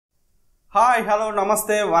Hi hello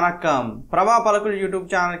నమస్తే వనక్కం ప్రభా పలుకులు యూట్యూబ్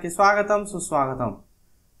ఛానల్కి స్వాగతం సుస్వాగతం.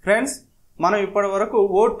 ఫ్రెండ్స్, మనం ఇప్పటి వరకు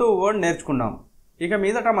వర్డ్ టు వర్డ్ నేర్చుకున్నాం. ఇక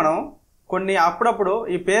మీదట మనం కొన్ని అప్పుడప్పుడు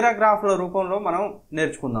ఈ పేరాగ్రాఫ్ల రూపంలో మనం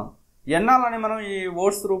నేర్చుకుందాం. ఎన్నాలని మనం ఈ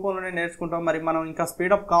వర్డ్స్ రూపంలోనే నేర్చుకుంటాం. మరి మనం ఇంకా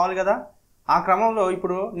స్పీడప్ కావాలి కదా. ఆ క్రమంలో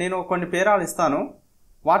ఇప్పుడు నేను కొన్ని పేరాలు ఇస్తాను.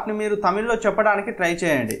 వాటిని మీరు తమిళ్లో చెప్పడానికి ట్రై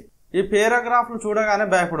చేయండి. ఈ పేరాగ్రాఫ్లు చూడగానే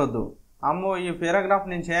భయపడొద్దు. అమ్మో ఈ పేరాగ్రాఫ్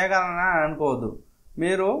నేను చేయగలనా అనుకోవద్దు.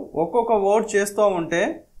 మీరు ఒక్కొక్క వర్డ్ చేస్తూ ఉంటే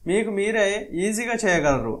మీకు మీరే ఈజీగా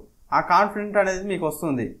చేయగలరు. ఆ కాన్ఫిడెంట్ అనేది మీకు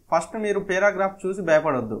వస్తుంది. ఫస్ట్ మీరు పేరాగ్రాఫ్ చూసి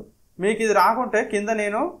భయపడొద్దు. మీకు ఇది రాకుంటే కింద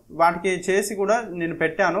నేను వాటికి చేసి కూడా నేను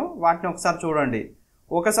పెట్టాను, వాటిని ఒకసారి చూడండి.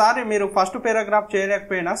 ఒకసారి మీరు ఫస్ట్ పేరాగ్రాఫ్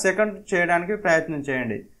చేయలేకపోయినా సెకండ్ చేయడానికి ప్రయత్నం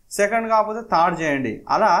చేయండి. సెకండ్ కాకపోతే థర్డ్ చేయండి.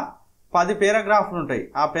 అలా 10 పేరాగ్రాఫ్లు ఉంటాయి.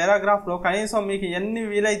 ఆ పేరాగ్రాఫ్లో కనీసం మీకు ఎన్ని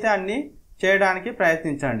వీలైతే అన్ని చేయడానికి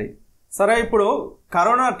ప్రయత్నించండి. సరే, ఇప్పుడు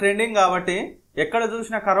కరోనా ట్రెండింగ్ కాబట్టి ఎక్కడ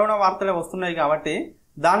చూసినా కరోనా వార్తలే వస్తున్నాయి కాబట్టి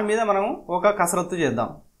దాని మీద మనం ఒక కసరత్తు చేద్దాం.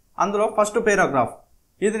 అందులో ఫస్ట్ పేరాగ్రాఫ్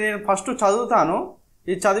ఇది నేను ఫస్ట్ చదువుతాను.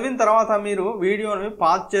 ఇది చదివిన తర్వాత మీరు వీడియోని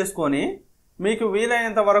పాజ్ చేసుకొని మీకు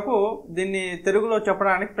వీలైనంత వరకు దీన్ని తెలుగులో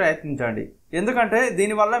చెప్పడానికి ప్రయత్నించండి. ఎందుకంటే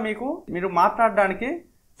దీనివల్ల మీరు మాట్లాడడానికి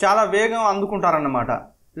చాలా వేగం అందుకుంటారన్నమాట.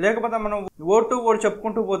 లేకపోతే మనం వర్డ్ టు వర్డ్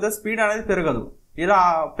చెప్పుకుంటూ పోతే స్పీడ్ అనేది పెరగదు. ఇలా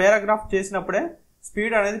పేరాగ్రాఫ్ చేసినప్పుడే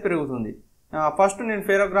స్పీడ్ అనేది పెరుగుతుంది. ఫస్ట్ నేను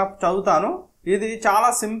పేరాగ్రాఫ్ చదువుతాను. ఇది చాలా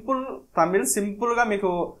సింపుల్ తమిళ్, సింపుల్గా మీకు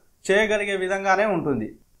చేయగలిగే విధంగానే ఉంటుంది.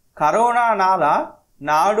 కరోనా నాల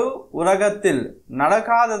నాడు ఉలగత్తిల్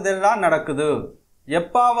நடக்காததெல்லாம் நடக்குது,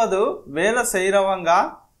 எப்பாவது வேலை செய்றவங்க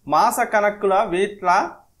மாச கணக்குல வீட்ல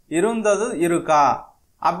இருந்தது இருக்கா,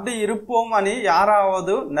 அப்படி இருப்போம் అని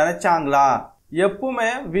யாராவது நினைச்சாங்களா,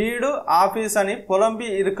 எப்பவுமே வீடு ஆபீஸ் అని புலம்பி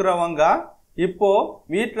இருக்கிறவங்க இப்போ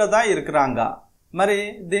వీట్ల தான் இருக்கிறாங்க. మరి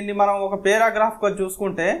దీన్ని మనం ఒక పేరాగ్రాఫ్గా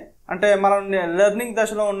చూసుకుంటే అంటే మనం లెర్నింగ్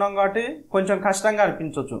దశలో ఉన్నాం కాబట్టి కొంచెం కష్టంగా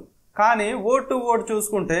అనిపించవచ్చు. కానీ వర్డ్ టు వర్డ్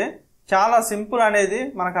చూసుకుంటే చాలా సింపుల్ అనేది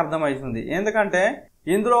మనకు అర్థమవుతుంది. ఎందుకంటే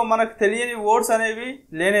ఇందులో మనకు తెలియని వర్డ్స్ అనేవి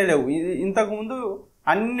లేవు. ఇంతకుముందు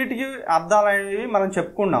అన్నిటికీ అర్థాలు అనేవి మనం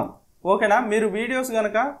చెప్పుకున్నాం. ఓకేనా? మీరు వీడియోస్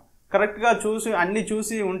కనుక కరెక్ట్గా అన్ని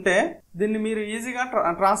చూసి ఉంటే దీన్ని మీరు ఈజీగా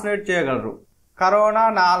ట్రాన్స్లేట్ చేయగలరు. కరోనా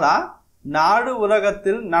నాల నాడు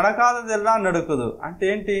ఉలగత్తిల్ నడకాదదెల్లా నడుకుదు అంటే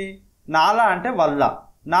ఏంటి? నాల అంటే వల్ల,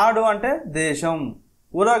 నాడు అంటే దేశం,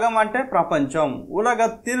 ఉలగం అంటే ప్రపంచం,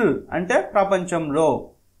 ఉలగత్తిల్ అంటే ప్రపంచంలో.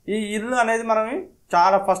 ఈ ఇల్లు అనేది మనం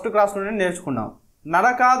చాలా ఫస్ట్ క్లాస్లోనే నేర్చుకున్నాం.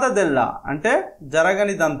 నడకాదదెల్లా అంటే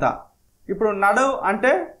జరగనిదంతా. ఇప్పుడు నడువు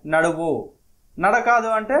అంటే నడువు,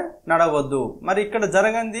 నడకాదు అంటే నడవద్దు. మరి ఇక్కడ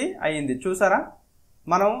జరగంది అయింది. చూసారా?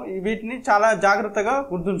 మనం వీటిని చాలా జాగ్రత్తగా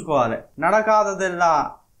గుర్తుంచుకోవాలి. నడకాదదెల్లా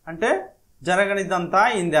అంటే జరగనిదంతా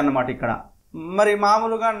అయింది అన్నమాట ఇక్కడ. మరి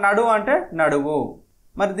మామూలుగా నడువు అంటే నడువు.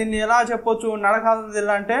 మరి దీన్ని ఎలా చెప్పొచ్చు?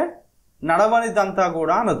 నడకాదదెల్లా అంటే నడవనిదంతా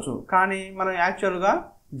కూడా అనొచ్చు. కానీ మనం యాక్చువల్గా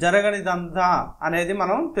జరగనిదంతా అనేది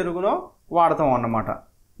మనం తెలుగులో వాడతాం అన్నమాట.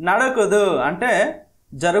 నడకుదు అంటే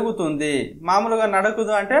జరుగుతుంది. మామూలుగా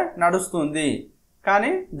నడకుదు అంటే నడుస్తుంది,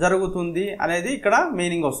 కానీ జరుగుతుంది అనేది ఇక్కడ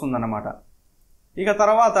మీనింగ్ వస్తుందన్నమాట. ఇక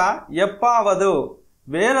తర్వాత ఎప్పావదు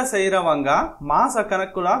వేల శైరవంగా మాస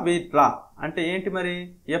కనక్కుల వీట్ల అంటే ఏంటి? మరి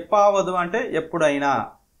ఎప్పావదు అంటే ఎప్పుడైనా,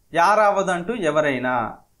 యారావదు అంటూ ఎవరైనా,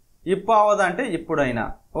 ఇప్పావదు అంటే ఇప్పుడైనా.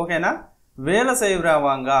 ఓకేనా? వేల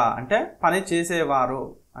శైరవంగా అంటే పని చేసేవారు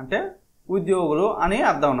అంటే ఉద్యోగులు అని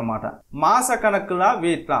అర్థం అన్నమాట. మాస కనక్కుల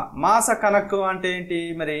వీట్ల, మాస కనక్కు అంటే ఏంటి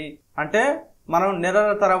మరి? అంటే మనం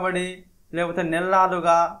నెలల తరబడి లేకపోతే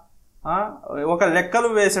నెలలుగా ఒక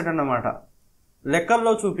లెక్కలు వేసేటన్నమాట.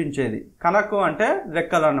 లెక్కల్లో చూపించేది. కనక్కు అంటే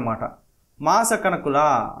లెక్కలు అన్నమాట. మాస కనకుల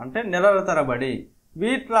అంటే నెలల తరబడి,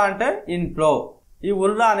 వీట్ల అంటే ఇంట్లో. ఈ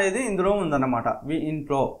ఉల్లా అనేది ఇందులో ఉందన్నమాట.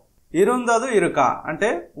 ఇంట్లో. ఇరుందదు ఇరుక అంటే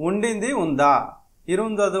ఉండింది ఉందా.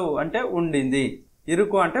 ఇరుందదు అంటే ఉండింది,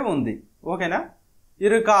 ఇరుకు అంటే ఉంది. ఓకేనా?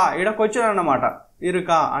 ఇరుక ఇడకొచ్చినమాట.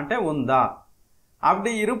 ఇరుక అంటే ఉందా.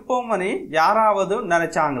 అబ్డి ఇరుప్పొమ్మని యారావదు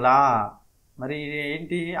ననచాంగ్లా. మరి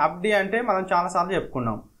ఏంటి? అబ్డి అంటే మనం చాలాసార్లు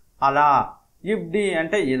చెప్పుకున్నాం. అలా. ఇబ్డి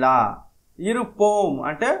అంటే ఇలా. ఇరుపోం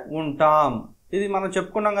అంటే ఉంటాం. ఇది మనం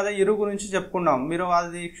చెప్పుకున్నాం కదా, ఇరు గురించి చెప్పుకున్నాం. మీరు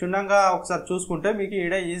అది క్షుణ్ణంగా ఒకసారి చూసుకుంటే మీకు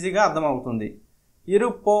ఈడ ఈజీగా అర్థమవుతుంది.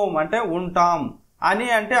 ఇరుపోం అంటే ఉంటాం. అని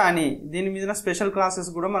అంటే అని. దీని మీద స్పెషల్ క్లాసెస్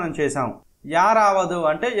కూడా మనం చేసాం. యారావదు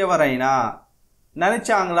అంటే ఎవరైనా.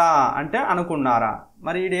 ననిచాంగ్లా అంటే అనుకున్నారా.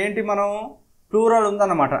 మరి ఇదేంటి? మనం ప్లూరల్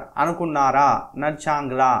ఉందన్నమాట. అనుకున్నారా,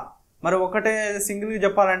 ననిచాంగ్లా. మరి ఒకటే సింగిల్గా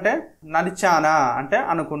చెప్పాలంటే ననిచానా అంటే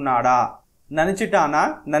అనుకున్నాడా, ననిచిటానా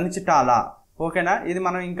ననిచిటాలా. ఓకేనా? ఇది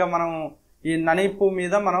మనం ఈ ననిపు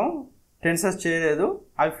మీద మనం టెన్సెస్ చేయలేదు,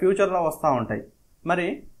 అవి ఫ్యూచర్లో వస్తూ ఉంటాయి. మరి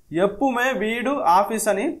ఎప్పుమే వీడు ఆఫీస్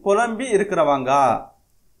అని పొలంబి ఇరుకురవంగా.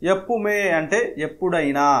 ఎప్పుమే అంటే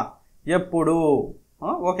ఎప్పుడైనా, ఎప్పుడు.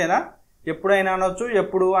 ఓకేనా? ఎప్పుడైనా అనొచ్చు,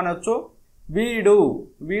 ఎప్పుడు అనొచ్చు. వీడు,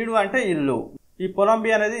 వీడు అంటే ఇల్లు. ఈ పొలంబి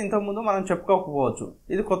అనేది ఇంతకుముందు మనం చెప్పుకోకపోవచ్చు,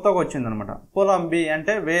 ఇది కొత్తగా వచ్చిందనమాట. పొలంబి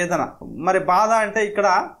అంటే వేదన. మరి బాధ అంటే ఇక్కడ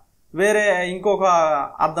వేరే ఇంకొక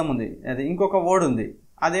అర్థం ఉంది, అది ఇంకొక వర్డ్ ఉంది.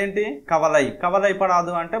 అదేంటి? కవలై. కవలై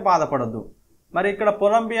పడదు అంటే బాధపడద్దు. మరి ఇక్కడ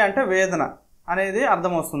పొలంబి అంటే వేదన అనేది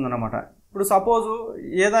అర్థం వస్తుందన్నమాట. ఇప్పుడు సపోజు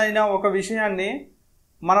ఏదైనా ఒక విషయాన్ని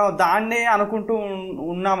మనం దాన్నే అనుకుంటూ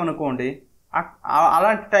ఉన్నామనుకోండి,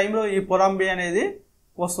 అలాంటి టైంలో ఈ పొలంబి అనేది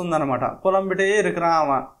వస్తుందన్నమాట. పొలంబిటే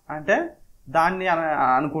ఇరుకురామ అంటే దాన్ని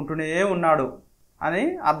అనుకుంటూనే ఉన్నాడు అని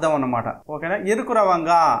అర్థం అన్నమాట. ఓకేనా?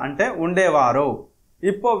 ఇరుకురవంగా అంటే ఉండేవారు.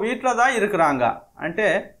 ఇప్పో వీట్లదా ఇరుకురాంగా అంటే,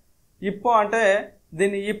 ఇప్పో అంటే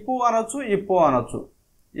దీన్ని ఇప్పు అనొచ్చు, ఇప్పో అనొచ్చు.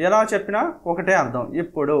 ఎలా చెప్పినా ఒకటే అర్థం.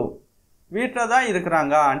 ఇప్పుడు వీట్లదా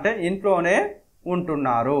ఇరుకురాంగా అంటే ఇంట్లోనే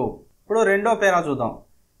ఉంటున్నారు. ఇప్పుడు రెండో పేరా చూద్దాం.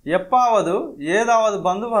 ఎప్పావదు ఏదావదు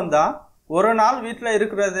బంధు వంద ஒரு நாள் வீட்டில்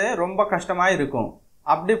இருக்கிறதே ரொம்ப கஷ்டமா இருக்கும்.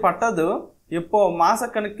 அப்படி பட்டது இப்போ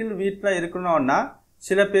மாசக்கணக்கில் வீட்டில் இருக்கணும்னா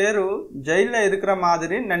சில பேరు జైల్లో இருக்கிற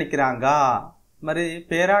మాదిరి ననికిరాంగ. మరి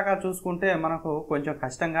పేరాగా చూసుకుంటే మనకు కొంచెం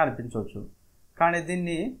కష్టంగా అనిపించవచ్చు, కానీ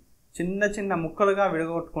దీన్ని చిన్న చిన్న ముక్కలుగా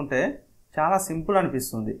విడగొట్టుకుంటే చాలా సింపుల్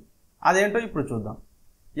అనిపిస్తుంది. అదేంటో ఇప్పుడు చూద్దాం.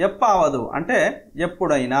 ఎప్పావదు అంటే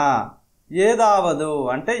ఎప్పుడైనా, ఏదావదు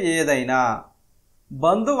అంటే ఏదైనా,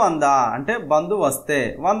 బంధు వంద అంటే బంధు వస్తే,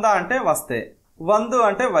 వంద అంటే వస్తే, వందు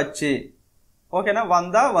అంటే వచ్చి. ఓకేనా?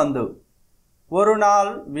 వంద వందు. ஒரு நாள்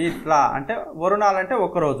వీట్ల అంటే ஒரு நாள் అంటే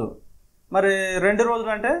ఒకరోజు. మరి 2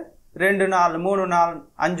 రోజులు అంటే 2 நாள், 3 நாள்,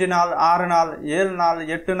 5 நாள், 6 நாள், 7 நாள்,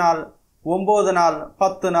 8 நாள், 9 நாள்,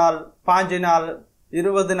 10 நாள், 5 நாள்,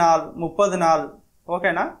 20 నాల్, 30 నాల్.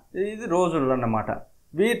 ఓకేనా? ఇది రోజులు అన్నమాట.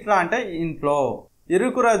 వీట్ల అంటే ఇంట్లో.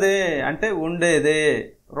 ఇరుకురదే అంటే ఉండేదే.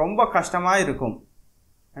 రొంబ కష్టమా ఇరుకుం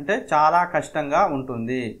అంటే చాలా కష్టంగా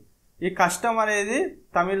ఉంటుంది. ఈ కష్టం అనేది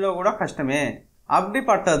తమిళ్లో కూడా కష్టమే. అబ్డి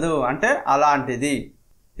పట్టదు అంటే అలాంటిది.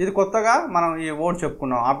 ఇది కొత్తగా మనం ఈ వర్డ్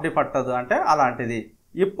చెప్పుకున్నాం. అబ్డి పట్టదు అంటే అలాంటిది.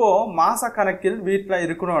 ఇప్పో మాస కనకిల్ వీట్ల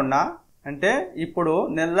ఇరుకున్నా అంటే ఇప్పుడు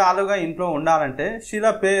నెలలుగా ఇంట్లో ఉండాలంటే శిల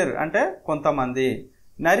పేర్ అంటే కొంతమంది,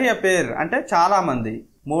 నరియ పేర్ అంటే చాలా మంది,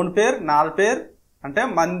 3 పేర్ 4 పేర్ అంటే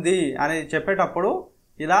మంది అని చెప్పేటప్పుడు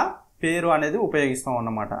ఇలా పేరు అనేది ఉపయోగిస్తాం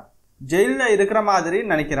అన్నమాట. జైల్లో ఇరుకుర మాదిరి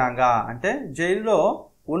ననికిరాంగా అంటే జైల్లో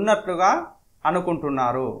ఉన్నట్లుగా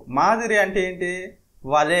అనుకుంటున్నారు. మాదిరి అంటే ఏంటి?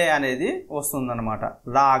 వలే అనేది వస్తుందన్నమాట.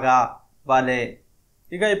 లాగా, వలే.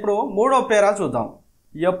 ఇక ఇప్పుడు మూడో పేరా చూద్దాం.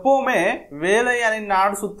 ఎప్పోమే వేలై అని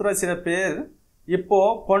నాడు సుత్ర சில பேர் இப்போ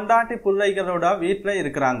பொண்டாட்டி புள்ளைகளோட வீட்டில்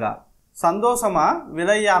இருக்கிறாங்க. சந்தோஷமா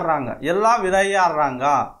விளையாடுறாங்க. எல்லாம் விளையாடுறாங்க.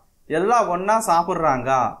 எல்லாம் ஒன்னா சாப்பிட்றாங்க.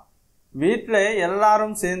 வீட்டில்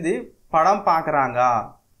எல்லாரும் சேர்ந்து படம் பார்க்குறாங்க.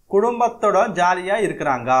 కుటుంబత్తోడ జాలియా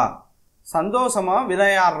ఇరుకురాంగా. సంతోషమా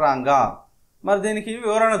విలయాడురాంగా. మరి దీనికి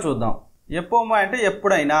వివరణ చూద్దాం. ఎప్పోమా అంటే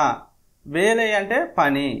ఎప్పుడైనా, వేలై అంటే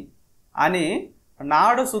పని అని,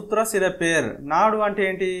 నాడు సుత్ర సిల పేర్. నాడు అంటే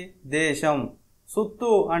ఏంటి? దేశం.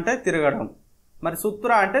 సుత్తు అంటే తిరగడం. మరి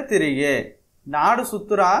సుత్ర అంటే తిరిగే. నాడు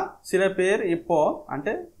సుత్ర సిల పేర్ ఇప్పో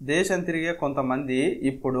అంటే దేశం తిరిగే కొంతమంది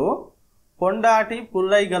ఇప్పుడు పొండాటి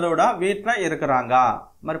పుల్లైగలోడ వీట్ల ఇరుకురాంగా.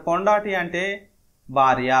 మరి పొండాటి అంటే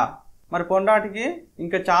భార్య. మరి పొండాటికి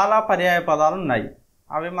ఇంకా చాలా పర్యాయ పదాలు ఉన్నాయి.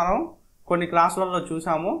 అవి మనం కొన్ని క్లాసులలో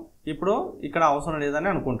చూసాము. ఇప్పుడు ఇక్కడ అవసరం లేదని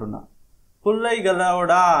అనుకుంటున్నా. పుల్లై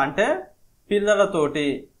గలవడా అంటే పిల్లలతోటి,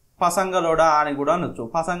 పసంగలోడా అని కూడా అనొచ్చు.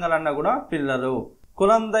 పసంగలన్నా కూడా పిల్లలు.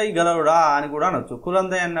 కులందై గలవడా అని కూడా అనొచ్చు.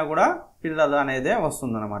 కులందై అన్న కూడా పిల్లలు అనేదే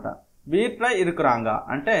వస్తుందన్నమాట. వీట్ల ఇరుకురాంగా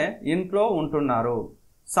అంటే ఇంట్లో ఉంటున్నారు.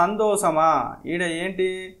 సంతోషమా, ఈడ ఏంటి?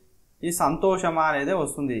 ఈ సంతోషమా అనేదే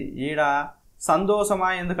వస్తుంది. ఈడ సంతోషమా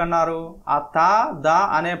ఎందుకన్నారు? ఆ తా దా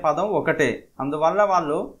అనే పదం ఒకటే, అందువల్ల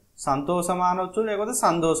వాళ్ళు సంతోషమా అనొచ్చు, లేకపోతే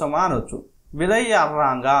సంతోషమా అనొచ్చు.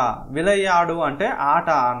 విలయ్యాడ్రాంగా, విలయ్యాడు అంటే ఆట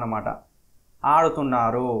అన్నమాట,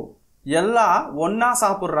 ఆడుతున్నారు. ఎల్లా ఒన్నా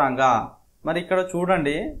సాపుర్రాంగా. మరి ఇక్కడ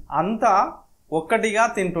చూడండి, అంతా ఒక్కటిగా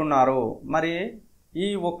తింటున్నారు. మరి ఈ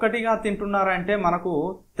ఒక్కటిగా తింటున్నారంటే మనకు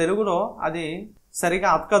తెలుగులో అది సరిగా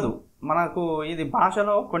అతకదు. మనకు ఇది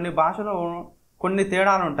భాషలో కొన్ని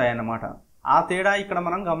తేడాలు ఉంటాయన్నమాట. ఆ తేడా ఇక్కడ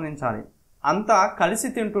మనం గమనించాలి. అంతా కలిసి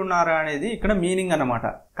తింటున్నారు అనేది ఇక్కడ మీనింగ్ అన్నమాట.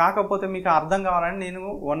 కాకపోతే మీకు అర్థం కావాలని నేను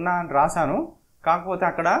ఒన్నా రాశాను. కాకపోతే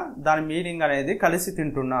అక్కడ దాని మీనింగ్ అనేది కలిసి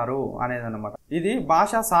తింటున్నారు అనేది అన్నమాట. ఇది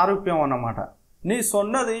భాషా సారూప్యం అన్నమాట. నీ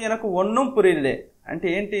సొన్నది ఎనకు ఒన్నం పురిల్లే అంటే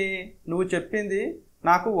ఏంటి? నువ్వు చెప్పింది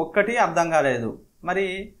నాకు ఒక్కటి అర్థం కాలేదు. మరి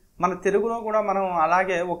మన తెలుగులో కూడా మనం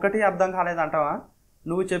అలాగే ఒక్కటి అర్థం కాలేదంటావా?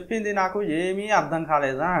 నువ్వు చెప్పింది నాకు ఏమీ అర్థం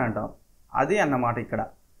కాలేదా అని అంటాం. అది అన్నమాట ఇక్కడ.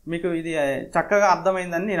 మీకు ఇది చక్కగా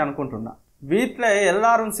అర్థమైందని నేను అనుకుంటున్నా. వీట్ల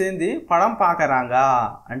ఎల్లారం సేంది పడం పాకరాంగా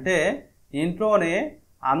అంటే ఇంట్లోనే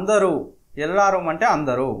అందరూ, ఎల్లారం అంటే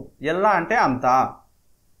అందరూ, ఎల్లా అంటే అంతా,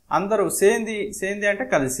 అందరూ సేంది, సేంది అంటే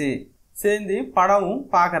కలిసి, సేంది పడము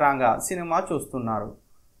పాకరాంగా సినిమా చూస్తున్నారు.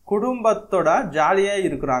 కుటుంబత్తోడ జాలియే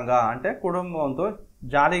ఇరుకురాంగా అంటే కుటుంబంతో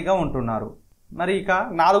జాలీగా ఉంటున్నారు. మరి ఇక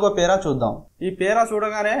 4వ పేరా చూద్దాం. ఈ పేరా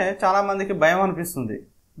చూడగానే చాలా మందికి భయం అనిపిస్తుంది.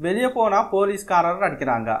 வெளியப்போனா போலீஸ்காரர்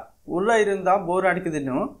அடிக்கிறாங்க, உள்ள இருந்தா போர்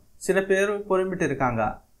அடிக்குதுன்னு சில பேர் புலம்பிட்டு இருக்காங்க.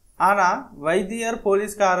 ஆனா வைத்தியர்,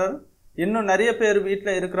 போலீஸ்காரர் இன்னும் நிறைய பேர்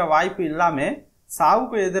வீட்டில் இருக்கிற வாய்ப்பு இல்லாம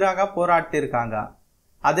சாவுக்கு எதிராக போராட்டி இருக்காங்க.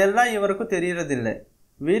 அதெல்லாம் இவருக்கு தெரியறதில்லை.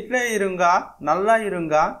 வீட்டில் இருங்க, நல்லா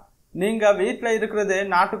இருங்க, நீங்க வீட்டில் இருக்கிறதே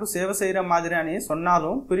నాటుకు సేవ చేయற మాదిరి అని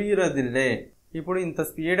சொன்னாலும் పురియరదిల్లే. ఇప్పుడు ఇంత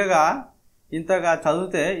స్పీడ్గా ఇంతగా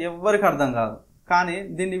చదివితే ఎవ్వరికి అర్థం కాదు, కానీ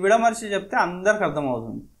దీన్ని విడమర్చి చెప్తే అందరికి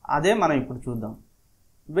అర్థమవుతుంది. అదే మనం ఇప్పుడు చూద్దాం.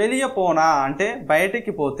 వెలియ పోనా అంటే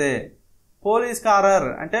బయటికి పోతే, పోలీస్కారర్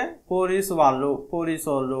అంటే పోలీసు వాళ్ళు, పోలీసు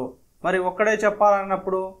వాళ్ళు. మరి ఒక్కడే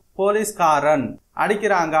చెప్పాలన్నప్పుడు పోలీస్కారన్.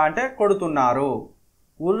 అడికిరాంగా అంటే కొడుతున్నారు.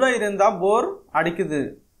 ఉల్ల ఇరిందా బోర్ అడికిదు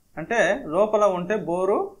అంటే లోపల ఉంటే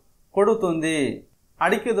బోరు కొడుతుంది.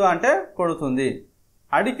 అడికిదు అంటే కొడుతుంది.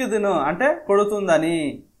 అడికిదును అంటే కొడుతుందని.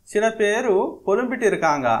 చిల పేరు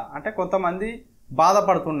పొలింపిటిరికాంగా అంటే కొంతమంది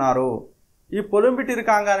బాధపడుతున్నారు. ఈ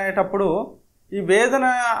పొలింపిటిరికాంగా అనేటప్పుడు ఈ వేదన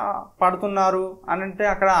పడుతున్నారు అని అంటే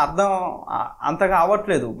అక్కడ అర్థం అంతగా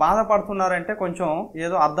అవ్వట్లేదు. బాధపడుతున్నారంటే కొంచెం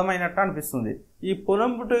ఏదో అర్థమైనట్టు అనిపిస్తుంది. ఈ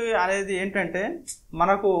పొలింపుటి అనేది ఏంటంటే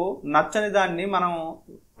మనకు నచ్చని దాన్ని మనం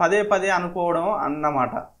పదే పదే అనుకోవడం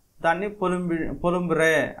అన్నమాట. దాన్ని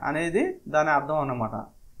పొలింబురే అనేది దాని అర్థం అన్నమాట.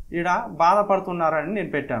 ఈడ బాధపడుతున్నారని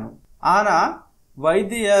నేను పెట్టాను. ఆన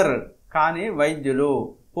వైద్యర్ కానీ వైద్యులు,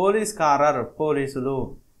 పోలీస్కారర్ పోలీసులు.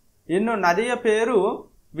 ఇన్ను నదియ పేరు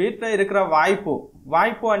వీటిలో ఇరుకుర వాయిపు.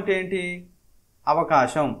 వాయిపు అంటే ఏంటి?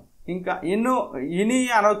 అవకాశం. ఇంకా ఇన్ను, ఇని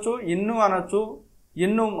అనొచ్చు, ఇన్ను అనొచ్చు,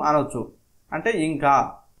 ఇన్ను అనొచ్చు అంటే ఇంకా.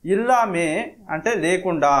 ఇల్లామే అంటే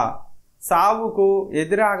లేకుండా. సావుకు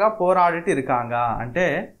ఎదురాగా పోరాడిటి ఇరుకాంగా అంటే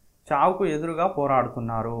చావుకు ఎదురుగా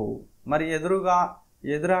పోరాడుతున్నారు. మరి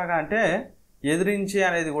ఎదురాగా అంటే ఎదిరించి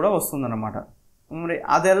అనేది కూడా వస్తుందన్నమాట. మరి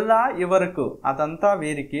అదెల్లా ఇవరకు, అదంతా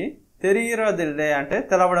వీరికి. తెలియరదిల్లే అంటే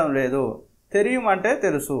తెలవడం లేదు. తెలియం అంటే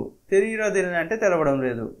తెలుసు, తెలియరదిల్లే అంటే తెలవడం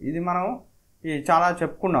లేదు. ఇది మనం చాలా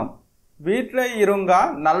చెప్పుకున్నాం. వీటిలో ఇరుంగా,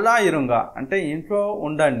 నల్లా ఇరుంగా అంటే ఇంట్లో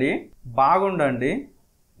ఉండండి, బాగుండండి.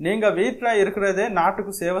 నీంగ వీటిలో ఇరుకురదే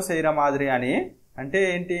నాటుకు సేవ చేయర మాదిరి అని అంటే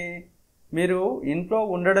ఏంటి? మీరు ఇంట్లో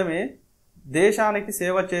ఉండడమే దేశానికి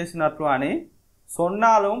సేవ చేసినట్లు అని.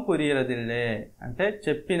 సొన్నాలం పురియరదిల్లే అంటే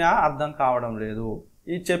చెప్పినా అర్థం కావడం లేదు.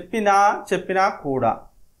 ఈ చెప్పినా కూడా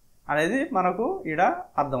అనేది మనకు ఈడ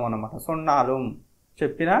అర్థం అన్నమాట. సొన్నాలం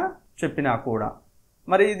చెప్పినా కూడా.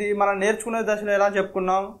 మరి ఇది మనం నేర్చుకునే దశలో ఎలా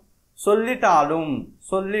చెప్పుకున్నాం? సొల్లిటాలం.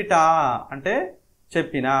 సొల్లిటా అంటే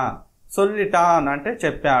చెప్పినా, సొల్లిటాన్ అంటే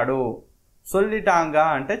చెప్పాడు, సొల్లిటాంగా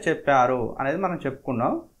అంటే చెప్పారు అనేది మనం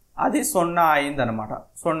చెప్పుకున్నాం. అది సొన్నా అయిందనమాట.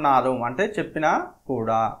 సొన్నాలం అంటే చెప్పినా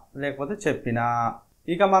కూడా, లేకపోతే చెప్పినా.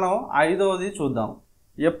 ఇక మనం 5వది చూద్దాం.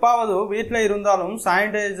 ఎప్పావదు వీటిలో ఇరుందాலும்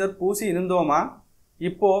శానిటైజర్ పూసి ఇరుందోమా.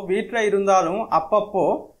 இப்போ வீட்டில் இருந்தாலும் அப்பப்போ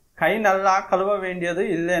கை நல்லா கழுவ வேண்டியது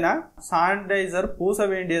இல்லைனா శానిటైజర్ పూస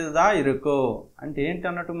వేండియదా ఇరుకు అంటే ఏంటి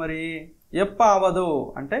అన్నట్టు? మరి ఎప్పావదు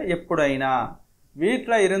అంటే ఎప్పుడైనా,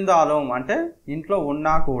 వీటిలో ఇరుందాలం అంటే ఇంట్లో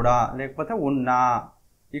ఉన్నా కూడా, లేకపోతే ఉన్నా.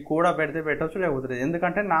 ఈ కూడా పెడితే పెట్టవచ్చు, లేకపోతే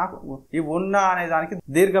ఎందుకంటే నాకు ఈ ఉన్నా అనే దానికి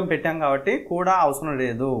దీర్ఘం పెట్టాం కాబట్టి కూడా అవసరం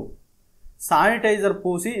లేదు. శానిటైజర్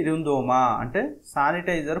పూసి ఇరుందోమా అంటే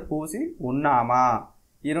శానిటైజర్ పూసి ఉన్నామా,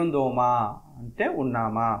 ఇరుందోమా అంటే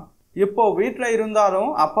ఉన్నామా. இப்போ వీటిలో ఇరుందాలం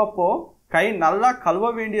అప్పప్పో కై నల్లా కలువ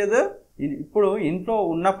వేండియదు. ఇప్పుడు ఇంట్లో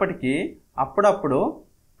ఉన్నప్పటికీ అప్పుడప్పుడు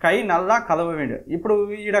కై నల్లా కలువ వేండియదు. ఇప్పుడు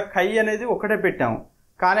ఈడ కై అనేది ఒకటే పెట్టాము,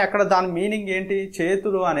 కానీ అక్కడ దాని మీనింగ్ ఏంటి?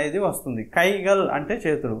 చేతులు అనేది వస్తుంది. కైగల్ అంటే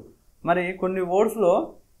చేతులు. మరి కొన్ని వర్డ్స్లో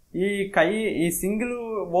ఈ సింగిల్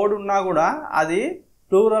వర్డ్ ఉన్నా కూడా అది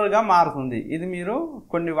ప్లూరల్గా మారుతుంది. ఇది మీరు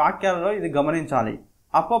కొన్ని వాక్యాలలో ఇది గమనించాలి.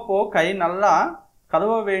 అప్పప్పో కై నల్లా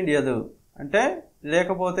కలువ వేండియదు అంటే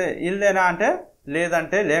లేకపోతే, ఇల్లేనా అంటే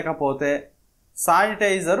లేదంటే లేకపోతే.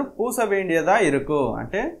 శానిటైజర్ పూస వేండియదా ఇరుకు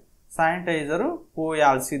అంటే శానిటైజరు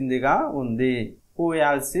పూయాల్సిందిగా ఉంది,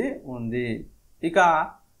 పూయాల్సి ఉంది. ఇక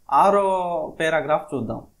 6వ పేరాగ్రాఫ్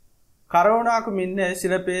చూద్దాం. కరోనాకు మిన్నే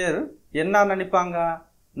சில பேர் என்ன நினைப்பாங்க,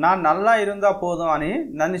 நான் நல்லா இருந்தா போதும் అని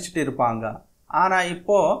நினைச்சிட்டு இருப்பாங்க. ஆனா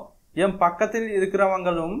இப்போ என் பக்கத்தில்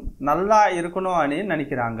இருக்கிறவங்களும் நல்லா இருக்கணும் అని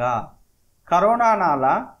நினைக்கிறாங்க. కరోనానాల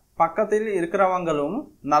పక్కத்தில் இருக்கிறவங்களும்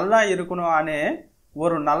நல்லா இருக்கணும் అనే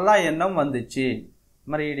ஒரு நல்ல ఎన్నం వందిచ్చి.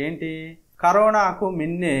 మరి ఇదేంటి? కరోనాకు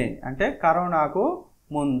మిన్నే అంటే కరోనాకు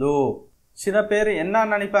ముందు, చిన్న పేరు ఎన్నా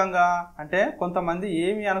ననిపంగా అంటే కొంతమంది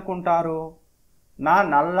ఏమి అనుకుంటారు, నా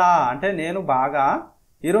నల్లా అంటే నేను బాగా,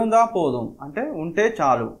 ఇరుందా పోదుం అంటే ఉంటే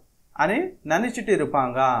చాలు అని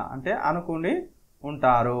ననిచిటిరుపాంగా అంటే అనుకుని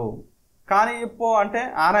ఉంటారు. కానీ ఇప్పో అంటే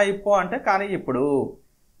ఆన ఇప్పో అంటే కానీ ఇప్పుడు.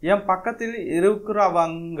 ఏం పక్కతిల్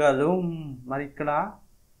ఇరుకురవంగలు. మరి ఇక్కడ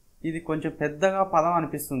ఇది కొంచెం పెద్దగా పదం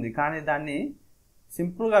అనిపిస్తుంది, కానీ దాన్ని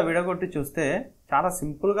సింపుల్గా విడగొట్టి చూస్తే చాలా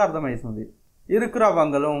సింపుల్గా అర్థమవుతుంది. ఇరుకుర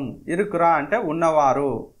అవంగలం, ఇరుకుర అంటే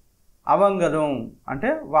ఉన్నవారు, అవంగలం అంటే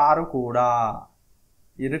వారు కూడా.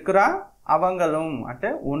 ఇరుకుర అవంగలం అంటే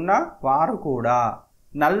ఉన్న వారు కూడా.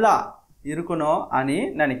 నల్ల ఇరుకునో అని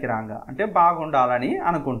ననికిరాంగ అంటే బాగుండాలని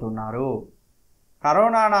అనుకుంటున్నారు.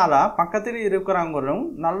 కరోనా నాల పక్కతిలి ఇరుకురంగులం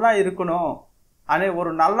నల్ల ఇరుకునో అనే ఒక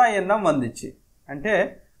నల్ల ఎన్నం వందించి అంటే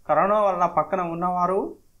కరోనా వల్ల పక్కన ఉన్నవారు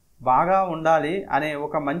బాగా ఉండాలి అనే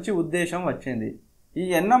ఒక మంచి ఉద్దేశం వచ్చింది. ఈ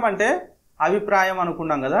ఎన్నం అంటే అభిప్రాయం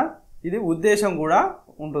అనుకున్నాం కదా, ఇది ఉద్దేశం కూడా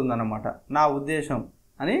ఉంటుందన్నమాట. నా ఉద్దేశం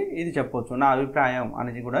అని ఇది చెప్పొచ్చు, నా అభిప్రాయం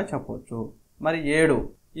అనేది కూడా చెప్పొచ్చు. మరి 7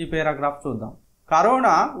 ఈ పేరాగ్రాఫ్ చూద్దాం.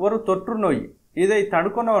 కరోనా ஒரு தொற்று நோய், இதை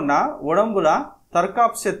தடுக்கணும்னா உடம்புல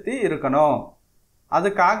தற்காப்பு சக்தி இருக்கணும்.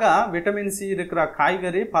 அதுக்காக విటమిన్ సి இருக்கிற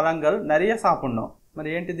కాయగరి పழங்கள் நிறைய சாப்பிடணும். మరి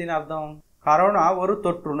ఏంటి దీని అర్థం? కరోనా ஒரு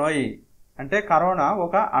தொற்று நோய் అంటే కరోనా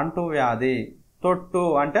ఒక అంటు వ్యాధి. తొట్టు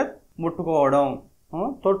అంటే ముట్టుకోవడం,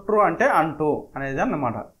 తొట్టు అంటే అంటు అనేది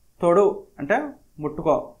అన్నమాట. తొడు అంటే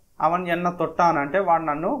ముట్టుకో, అవన్ ఎన్న తొట్టానంటే వాడు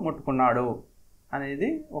నన్ను ముట్టుకున్నాడు అనేది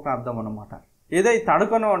ఒక అర్థం అన్నమాట. ఇదై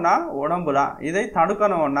తడుకనున్నా ఉడంబుల, ఇదై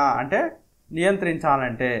తడుకనున్నా అంటే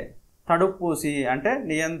నియంత్రించాలంటే, తడుపూసి అంటే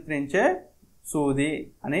నియంత్రించే సూది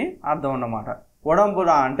అని అర్థం అన్నమాట.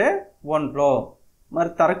 ఉడంబుల అంటే ఒంట్లో. మరి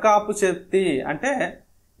తర్కాపు శక్తి అంటే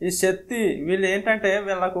ఈ శక్తి, వీళ్ళు ఏంటంటే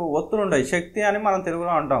వీళ్ళకు ఒత్తులు ఉండవు, శక్తి అని మనం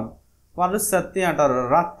తెలుగులో అంటాం, వాళ్ళు శక్తి అంటారు.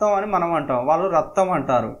 రక్తం అని మనం అంటాం, వాళ్ళు రక్తం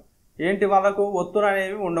అంటారు. ఏంటి వాళ్ళకు ఒత్తులు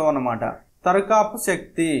అనేవి ఉండవు అన్నమాట. తర్కాపు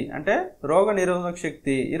శక్తి అంటే రోగ నిరోధక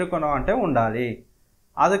శక్తి ఇరుకను అంటే ఉండాలి.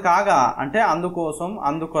 అది కాగా అంటే అందుకోసం,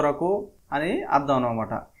 అందుకొరకు అని అర్థం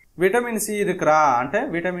అన్నమాట. విటమిన్ సి ఇరుకురా అంటే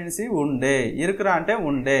విటమిన్ సి ఉండే, ఇరుకురా అంటే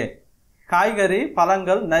ఉండే. కాయగరి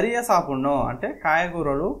పలంగల్ నరియ సాపుండు అంటే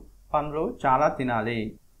కాయగూరలు పండ్లు చాలా తినాలి.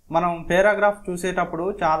 మనం పేరాగ్రాఫ్ చూసేటప్పుడు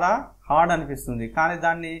చాలా హార్డ్ అనిపిస్తుంది, కానీ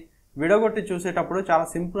దాన్ని విడగొట్టి చూసేటప్పుడు చాలా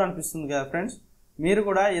సింపుల్ అనిపిస్తుంది కదా ఫ్రెండ్స్. మీరు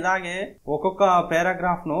కూడా ఇలాగే ఒక్కొక్క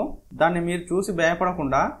పేరాగ్రాఫ్ను దాన్ని మీరు చూసి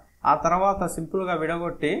భయపడకుండా ఆ తర్వాత సింపుల్గా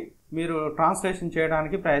విడగొట్టి మీరు ట్రాన్స్లేషన్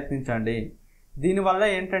చేయడానికి ప్రయత్నించండి. దీనివల్ల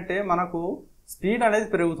ఏంటంటే మనకు స్పీడ్ అనేది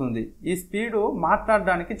పెరుగుతుంది. ఈ స్పీడు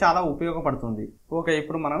మాట్లాడడానికి చాలా ఉపయోగపడుతుంది. ఓకే,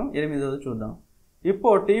 ఇప్పుడు మనం 8వ చూద్దాం. இப்போ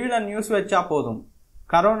டிவில நியூஸ் வச்சா போதும்,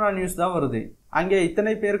 கரோனா நியூஸ் தான் வருது, அங்கே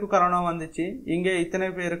இத்தனை பேருக்கு கரோனா வந்துச்சு, இங்கே இத்தனை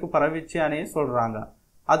பேருக்கு பரவிச்சு అని சொல்றாங்க.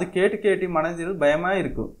 அது கேட்டு கேட்டு மனதில் பயமா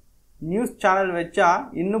இருக்கு. நியூஸ் சேனல் வச்சா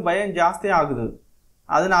இன்னும் பயம் ஜாஸ்தி ஆகுது,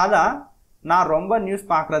 அதனால நான் ரொம்ப நியூஸ்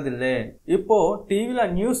பார்க்கறதில்லை. இப்போ టీవీలో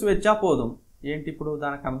న్యూస్ వచ్చా పోదుం. ఏంటి ఇప్పుడు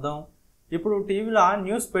దానికి అర్థం? ఇప్పుడు టీవీలో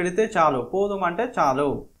న్యూస్ పెడితే చాలు, పోదుం అంటే చాలు,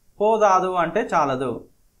 పోదాదు అంటే చాలదు.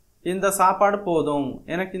 ఇంత సాపాడు పోదుం,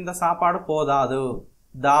 ఎనకింత సాపాడు పోదాదు,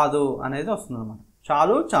 దాదు అనేది వస్తుంది అన్నమాట.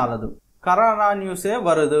 చాలు చాలదు. కరోనా న్యూసే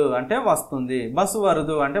వరదు అంటే వస్తుంది, బస్సు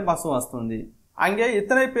వరదు అంటే బస్సు వస్తుంది. అంగే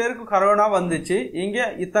ఇతనై పేరుకు కరోనా వందించి, ఇంగే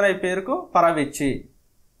ఇతనై పేరుకు పరవిచ్చి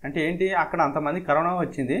అంటే ఏంటి? అక్కడ అంతమంది కరోనా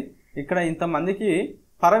వచ్చింది, ఇక్కడ ఇంతమందికి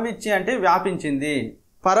పరవిచ్చి అంటే వ్యాపించింది,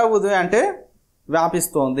 పరవుదు అంటే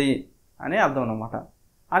వ్యాపిస్తోంది అని అర్థం అన్నమాట.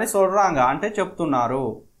 అని సొర్రాంగా అంటే చెప్తున్నారు.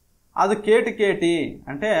 అది కేటి కేటి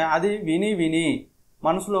అంటే అది విని విని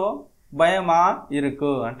మనసులో భయమా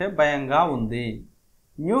ఇరుకు అంటే భయంగా ఉంది.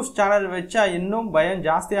 న్యూస్ ఛానల్ వచ్చా ఇన్నూ భయం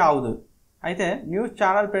జాస్తి ఆవుదు, అయితే న్యూస్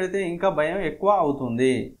ఛానల్ పెడితే ఇంకా భయం ఎక్కువ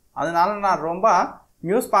అవుతుంది. అదనాల నా రొంబ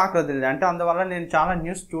న్యూస్ పాకరదిల్లి అంటే అందువల్ల నేను చాలా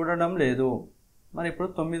న్యూస్ చూడడం లేదు. మరి ఇప్పుడు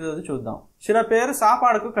 9வது చూద్దాం. చిల పేరు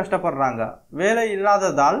సాపాడుకు కష్టపడరాంగా, వేலை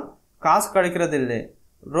ఇల్లాదదాల్ కాసు కడికిరదిల్లే,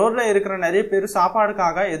 ரோட்ல இருக்கிற நிறைய பேர்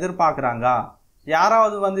சாப்பாடுக்காக எதிர்பார்க்குறாங்க,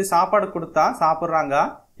 யாராவது வந்து சாப்பாடு கொடுத்தா சாப்பிட்றாங்க,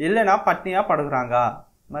 இல்லைనా పట్నియా పడుకుறாங்க.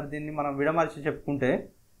 మరి దీన్ని మనం విడమర్చి చెప్పుకుంటే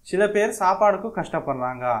చిల పేరు సాపాడుకు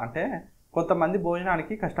కష్టపడరాంగ అంటే కొంతమంది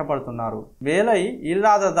భోజనానికి కష్టపడుతున్నారు. వేలై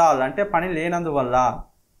ఇల్లాదదాల్ అంటే పని లేనందువల్ల,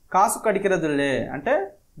 కాసు కడికిరదులే అంటే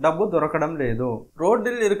డబ్బు దొరకడం లేదు.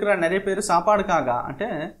 రోడ్లు ఇరుకుర நிறைய పేరు సాపాడు కాగా అంటే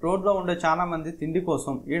రోడ్లో ఉండే చాలా మంది తిండి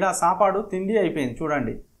కోసం, ఈడ సాపాడు తిండి అయిపోయింది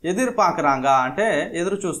చూడండి. ఎదురుపాకరాంగా అంటే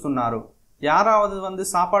ఎదురు చూస్తున్నారు. యారావది మంది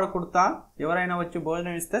సాపాడు కుడతా ఎవరైనా వచ్చి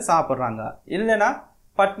భోజనం ఇస్తే సాపర్రాంగా, ఇల్లేనా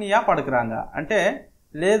పట్నియా పడుకురాంగా అంటే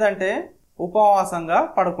లేదంటే ఉపవాసంగా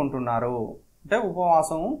పడుకుంటున్నారు. అంటే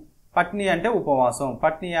ఉపవాసం, పట్ని అంటే ఉపవాసం,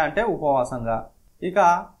 పట్నియా అంటే ఉపవాసంగా. ఇక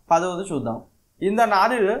 10வது చూద్దాం. இந்த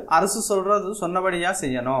நாளில் அரசு சொல்றது சொன்னபடியா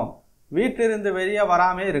செய்யணும், வீட்டிலிருந்து வெளியே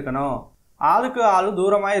வராமே இருக்கணும், ஆளுக்கு ஆளு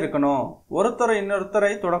தூரமாய் இருக்கணும், ஒருத்தர்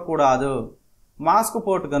இன்னொருத்தரை தொடக்கூடாது, மாஸ்க்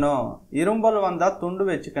போட்டுக்கணும், இரும்பல் வந்தா துண்டு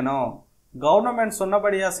வச்சுக்கணும், கவர்மெண்ட்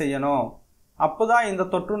சொன்னபடியா செய்யணும், அப்போதான் இந்த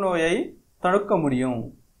தொற்று நோயை తడుக்க முடியும்.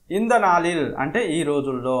 இந்த నాలిల్ అంటే ఈ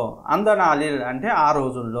రోజుల్లో, அந்த నాలిల్ అంటే ఆ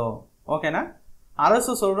రోజుల్లో. ఓకేనా?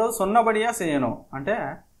 அரசு சொல்றது சொன்னபடியா செய்யணும் అంటే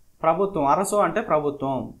ప్రభుత్వం, அரசு అంటే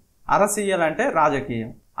ప్రభుత్వం, அரசியல் అంటే రాజకీయం.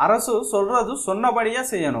 அரசு சொல்றது சொன்னபடியா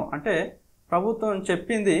செய்யணும் అంటే ప్రభుత్వం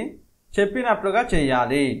చెప్పింది చెప్పినట్లుగా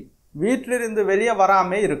చేయాలి. వీటిలిருந்து வெளியே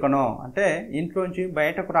వరామే இருக்கணும் అంటే ఇంట్లోంచి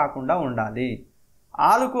బయటకు రాకుండా ఉండాలి.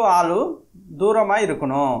 ఆలుకు ఆలు దూరమై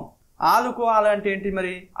இருக்கணும். ఆలుకు ఆలు అంటే ఏంటి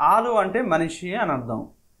మరి? ఆలు అంటే మనిషి అని అర్థం.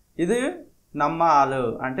 ఇది నమ్మ ఆలు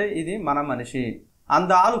అంటే ఇది మన మనిషి.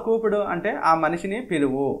 అంద ఆలు కూపుడు అంటే ఆ మనిషిని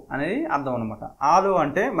పిలువు అనేది అర్థం అనమాట. ఆలు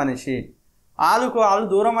అంటే మనిషి. ఆలుకు ఆలు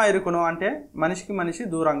దూరమై இருக்கணும் అంటే మనిషికి మనిషి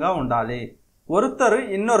దూరంగా ఉండాలి. ఒరుత్తరు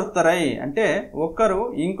ఇన్నొరుత్తరై అంటే ఒక్కరు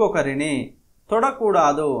ఇంకొకరిని,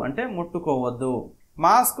 తొడకూడదు అంటే ముట్టుకోవద్దు,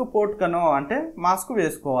 మాస్క్ పోట్కనో అంటే మాస్క్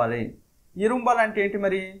వేసుకోవాలి. ఇరుంబల్ అంటే ఏంటి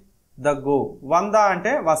మరి? దగ్గు. వంద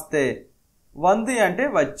అంటే వస్తే, వంది అంటే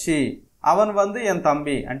వచ్చి, అవన్ వంది ఎన్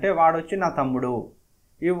తంబి అంటే వాడొచ్చి నా తమ్ముడు.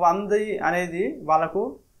 ఈ వంది అనేది వాళ్ళకు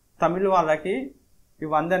తమిళ వాళ్ళకి ఈ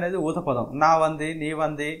వంది అనేది ఊత పదం. నా వంది, నీ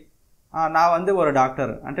వంది, నా వంది ఒక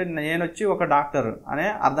డాక్టర్ అంటే నేను వచ్చి ఒక డాక్టర్ అనే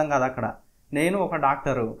అర్థం కాదు అక్కడ. నేను ఒక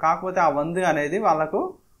డాక్టరు, కాకపోతే ఆ వంది అనేది వాళ్ళకు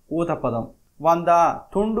ఊత పదం. వంద.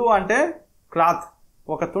 తుండు అంటే క్లాత్,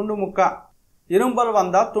 ఒక తుండు ముక్క. ఇరుంబల్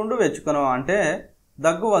వంద తుండు వెచ్చుకను అంటే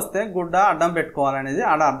దగ్గు వస్తే గుడ్డ అడ్డం పెట్టుకోవాలనేది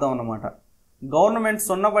ఆడ అర్థం అన్నమాట. గవర్నమెంట్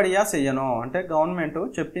సొన్నబడియా చెయ్యను అంటే గవర్నమెంట్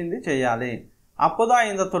చెప్పింది చేయాలి. అప్పుదా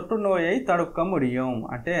ఇంత తొట్టు నోయై తడుక్క ముడియం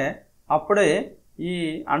అంటే అప్పుడే ఈ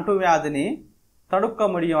అంటువ్యాధిని తడుక్క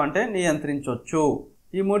ముడియం అంటే నియంత్రించవచ్చు.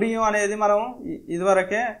 ఈ ముడియం అనేది మనం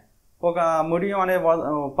ఇదివరకే ఒక ముడియం అనే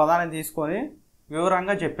పదాన్ని తీసుకొని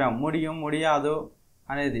వివరంగా చెప్పాం. ముడియం, ముడియాదు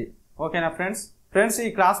అనేది. ఓకేనా ఫ్రెండ్స్ ఈ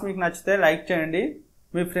క్లాస్ మీకు నచ్చితే లైక్ చేయండి,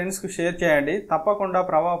 మీ ఫ్రెండ్స్కి షేర్ చేయండి. తప్పకుండా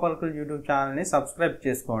ప్రభా పలుకులు యూట్యూబ్ ఛానల్ని సబ్స్క్రైబ్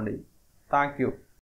చేసుకోండి. Thank you.